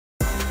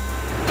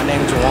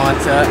name is Juwan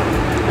Tuck.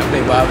 I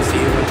play wide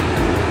receiver.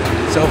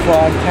 So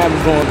far, camp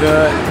is going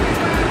good.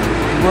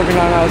 We're working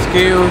on our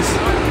skills,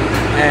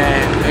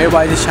 and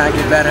everybody just trying to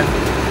get better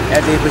at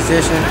their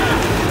position.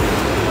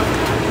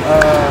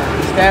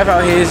 The staff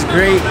out here is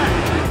great.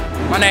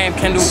 My name is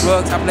Kendall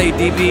Brooks. I play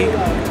DB.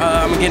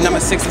 I'm gonna get number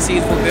 60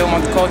 season for Bill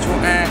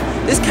Multicultural, and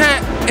this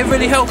camp, it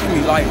really helped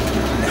me. Like,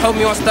 it helped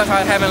me on stuff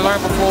I haven't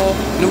learned before.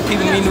 New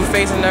people, meet new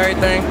faces and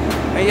everything.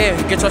 And yeah,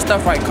 get your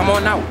stuff right. Come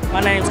on out.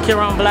 My name's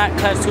Kieran Black,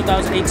 class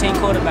 2018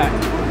 quarterback.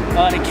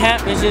 The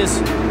camp is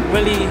just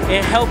really,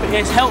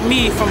 it's helped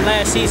me from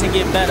last season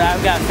get better.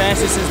 I've got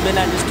faster since been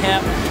at this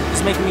camp.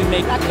 It's making me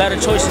make better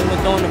choices with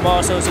throwing the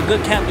ball. So it's a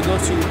good camp to go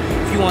to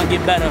if you want to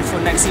get better for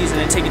next season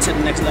and take it to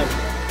the next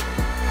level.